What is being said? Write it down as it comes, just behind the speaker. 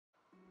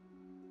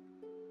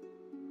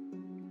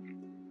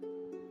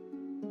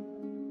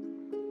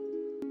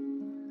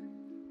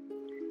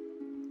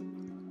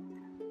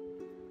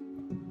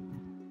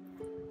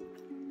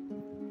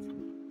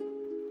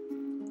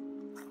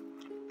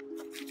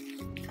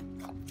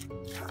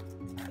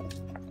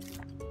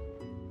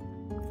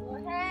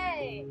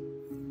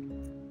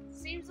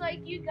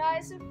like you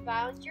guys have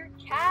found your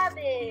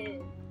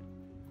cabin.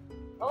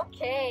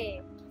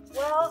 Okay,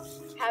 well,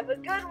 have a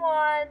good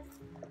one.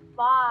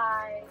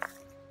 Bye.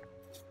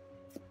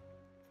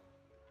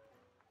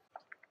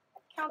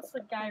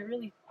 Counselor guy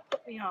really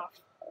put me off.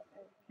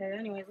 Okay,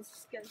 anyways, let's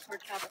just get into our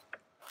cabin.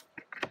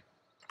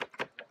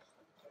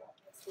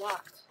 It's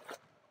locked.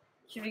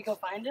 Should we go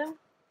find him?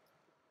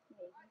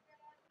 Maybe.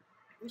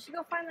 We should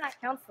go find that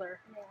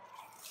counselor. Yeah.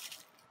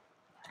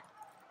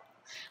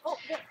 Oh,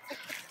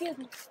 excuse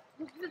me.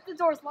 The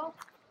door's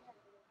locked.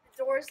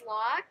 The door's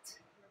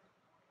locked?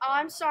 Oh,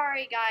 I'm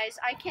sorry, guys.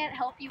 I can't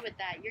help you with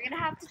that. You're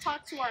gonna have to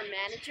talk to our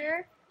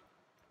manager.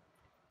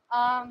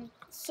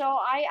 So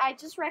I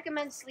just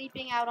recommend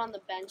sleeping out on the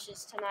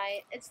benches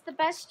tonight. It's the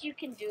best you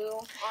can do,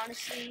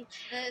 honestly.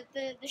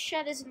 The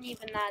shed isn't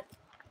even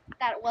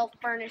that well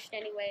furnished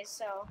anyway,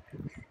 so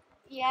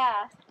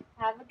yeah.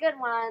 Have a good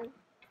one.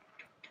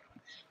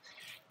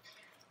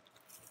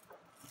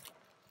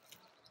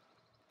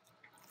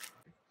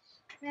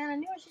 Man, I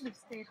knew I should have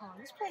stayed home.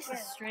 This place is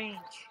strange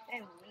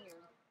and weird.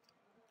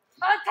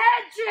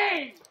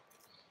 Attention!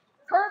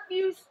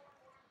 Curfew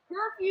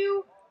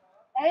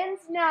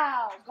ends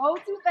now. Go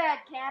to bed,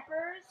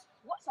 campers.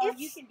 So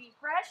you can be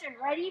fresh and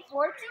ready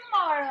for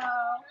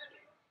tomorrow.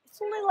 It's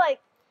only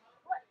like,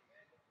 what,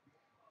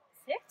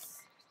 6?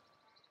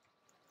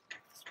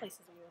 This place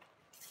is weird.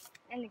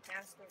 And the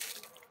counselor.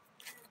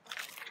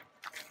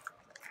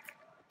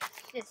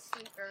 Just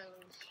sleep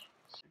early.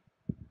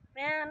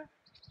 Man,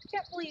 I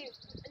can't believe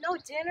no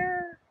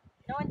dinner,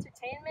 no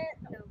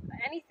entertainment, no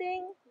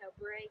anything, no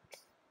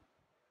breaks.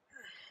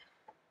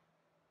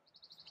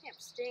 Camp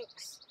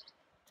stinks.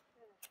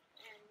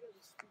 Man,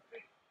 really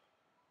stupid.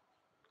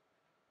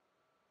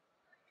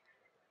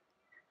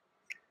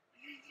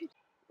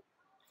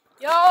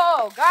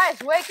 Yo, guys,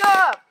 wake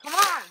up! Come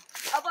on!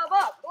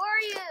 Up! Who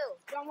are you?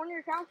 I'm one of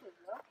your counselors,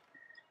 bro.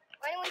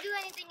 Why didn't we do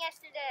anything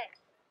yesterday?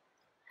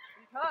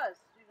 Because,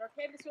 dude, our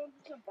camp is going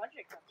through some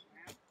budget cuts,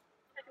 man.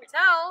 I can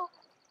tell.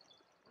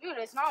 Dude,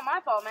 it's not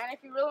my fault, man.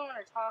 If you really want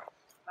to talk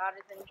about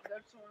it, then you should go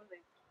to one of the...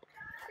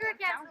 You're a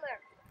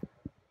counselor.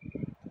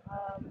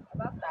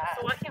 About that.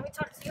 So why can't we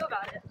talk to you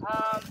about it?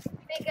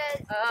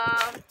 Because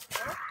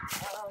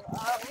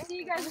See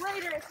you guys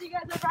later. See you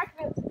guys at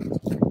breakfast.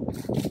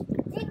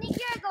 where do you think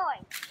you're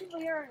going? People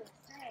here are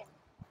insane.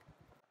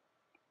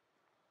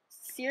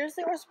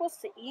 Seriously, we're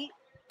supposed to eat?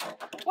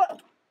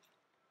 What?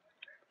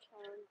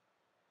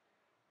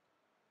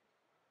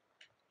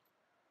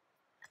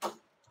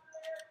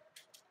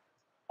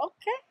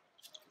 Okay.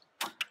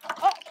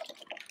 Oh.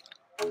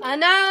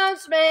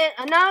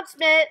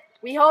 Announcement.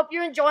 We hope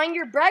you're enjoying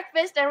your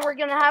breakfast, and we're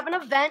gonna have an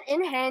event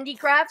in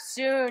handicraft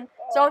soon.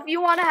 So if you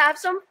want to have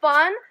some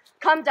fun,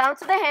 come down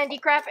to the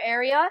handicraft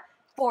area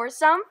for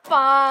some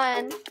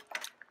fun.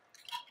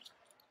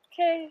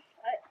 Okay.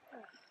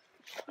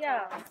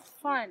 Yeah,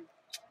 fun.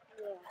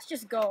 Let's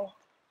just go.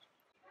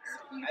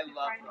 I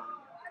love it.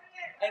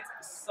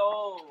 It's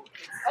so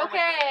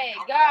Okay,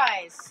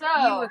 guys.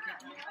 So,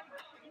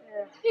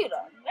 Dude,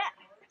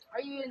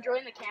 are you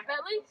enjoying the camp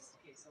at least?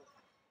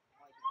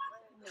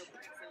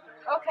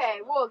 Okay,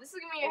 well, this is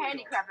gonna be your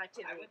handicraft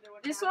activity.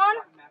 This one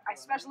I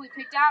specially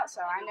picked out,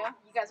 so I know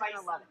you guys are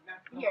gonna love it.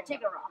 Here,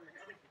 take a rock.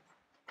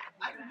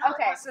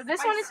 Okay, so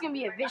this one is gonna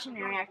be a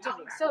visionary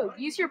activity. So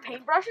use your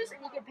paintbrushes,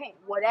 and you can paint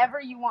whatever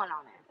you want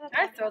on it.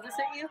 Can I throw this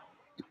at you?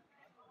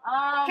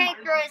 Can't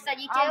throw it at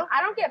you too.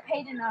 I don't get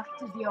paid enough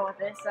to deal with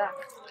this. So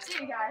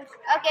see you guys.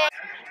 Okay.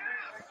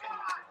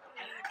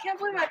 I can't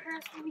believe my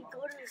parents made me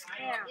go to this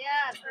camp.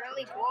 Yeah, it's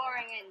really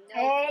boring and no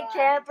hey fun.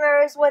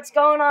 campers, what's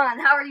going on?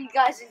 How are you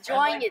guys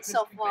enjoying it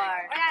so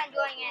far? We're not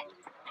enjoying it.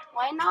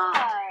 Why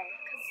not?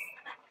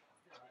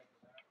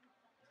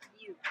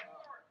 You.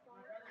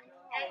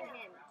 And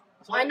him.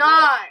 Why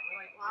not?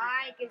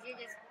 Why? Because you're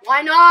just.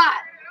 Why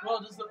not?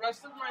 Well, does the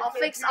rest of my I'll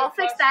fix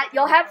that.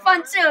 You'll have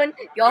fun soon.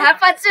 Says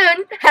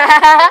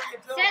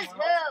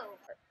who?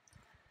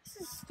 This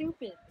is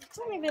stupid. It's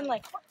only been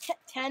like, what,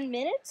 10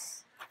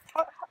 minutes?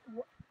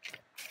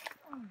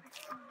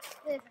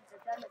 This is the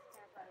dumbest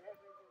camp I've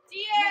ever been.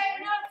 DA,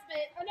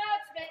 announcement.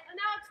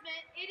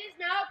 It is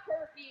now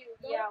curfew.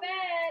 Go Yeah. to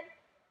bed.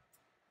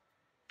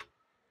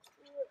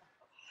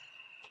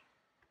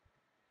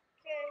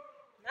 Okay.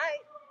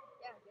 Night.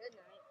 Yeah, good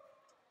night.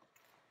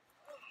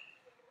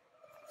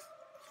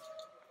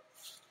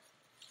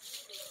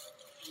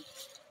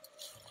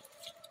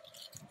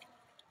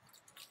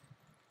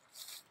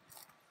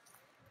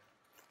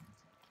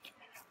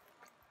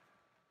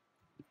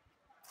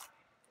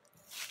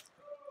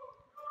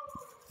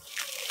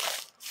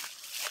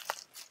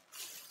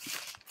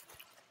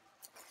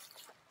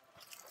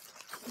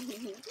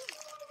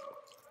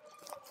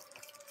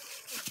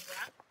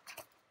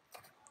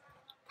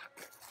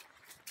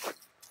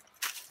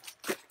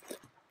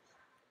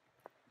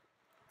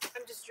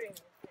 I'm just dreaming.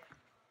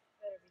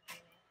 Better be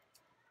dreaming.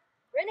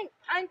 Raining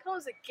pine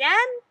cones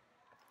again?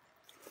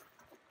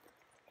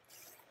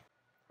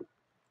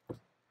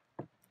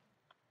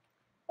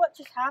 What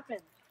just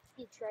happened?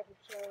 He tried to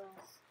kill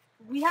us.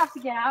 We have to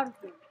get out of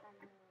here.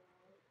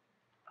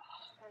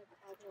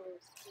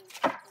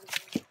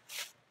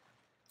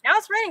 Now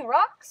it's raining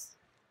rocks?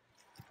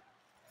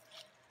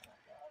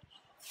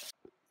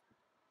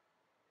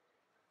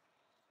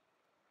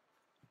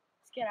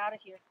 Let's get out of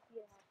here.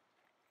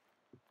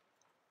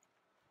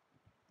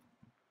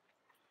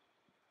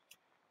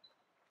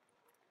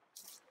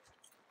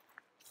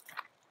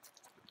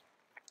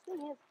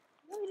 Thing is, I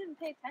really didn't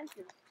pay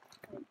attention.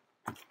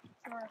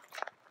 Like,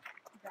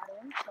 got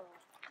in, so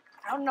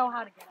I don't know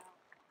how to get out.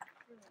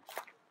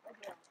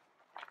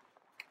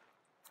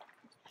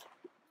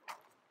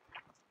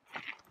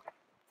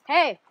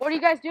 Hey, what are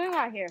you guys doing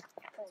out here?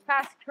 It's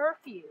past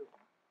curfew.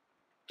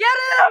 Get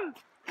him!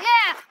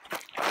 Yeah.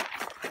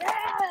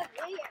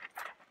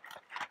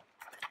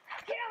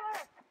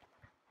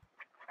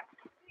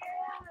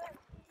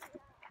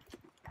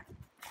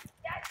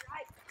 That's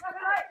right.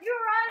 You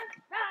run!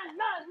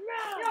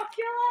 You'll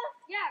kill us?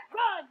 Yeah.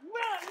 Run!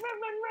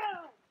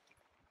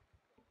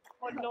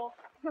 Oh no.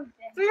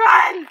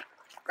 Run!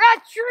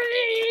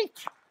 Retreat!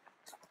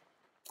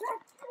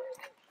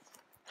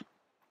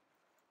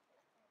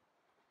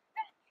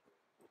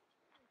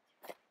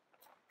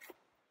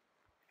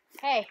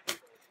 Hey,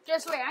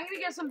 just wait, I'm gonna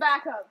get some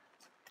backup.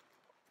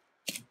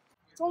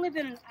 It's only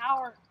been an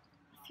hour.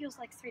 It feels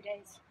like 3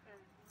 days.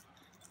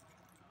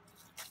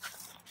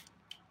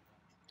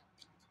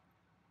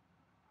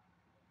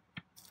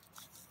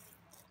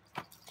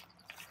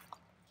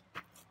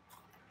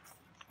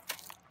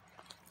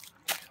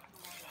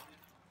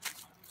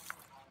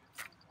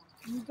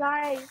 You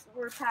guys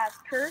were past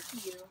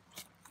curfew.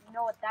 You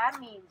know what that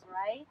means,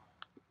 right?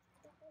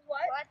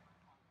 What?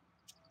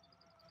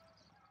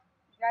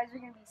 You guys are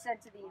gonna be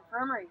sent to the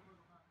infirmary.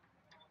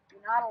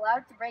 You're not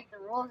allowed to break the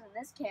rules in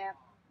this camp.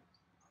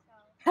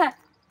 Come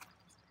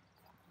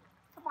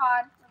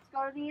on, let's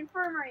go to the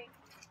infirmary.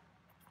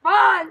 Come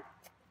on!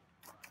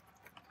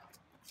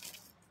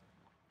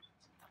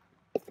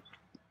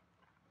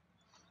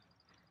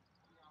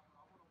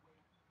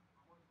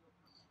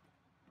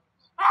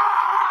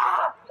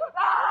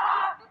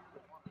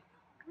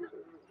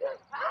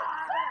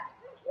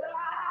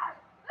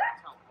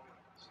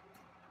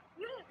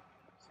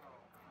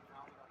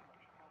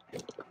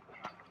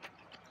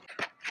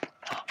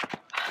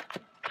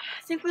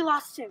 I think we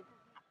lost him.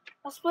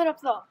 I'll split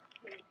up though.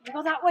 You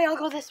go that way, I'll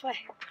go this way.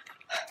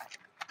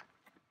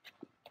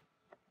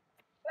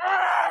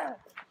 I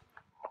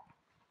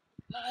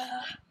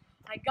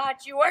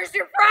got you. Where's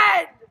your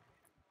friend?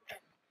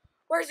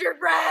 Where's your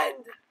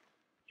friend?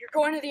 You're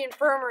going to the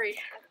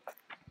infirmary.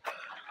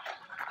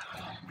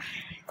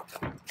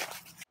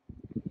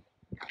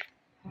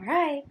 All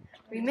right,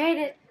 we made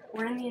it.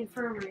 We're in the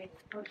infirmary,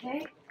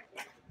 okay?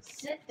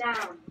 Sit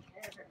down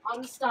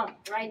on the stump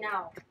right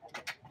now.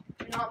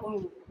 Do not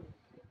move.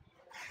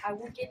 I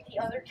will get the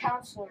other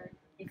counselor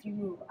if you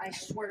move. I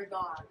swear to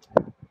God.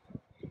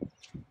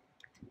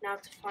 Now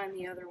to find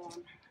the other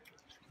one.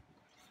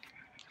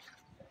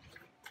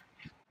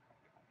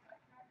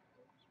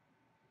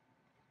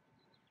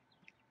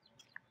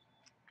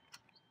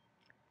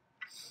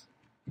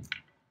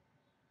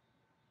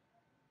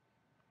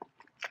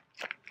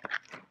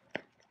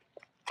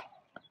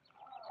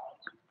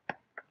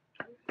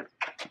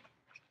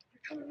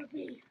 You're coming with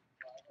me.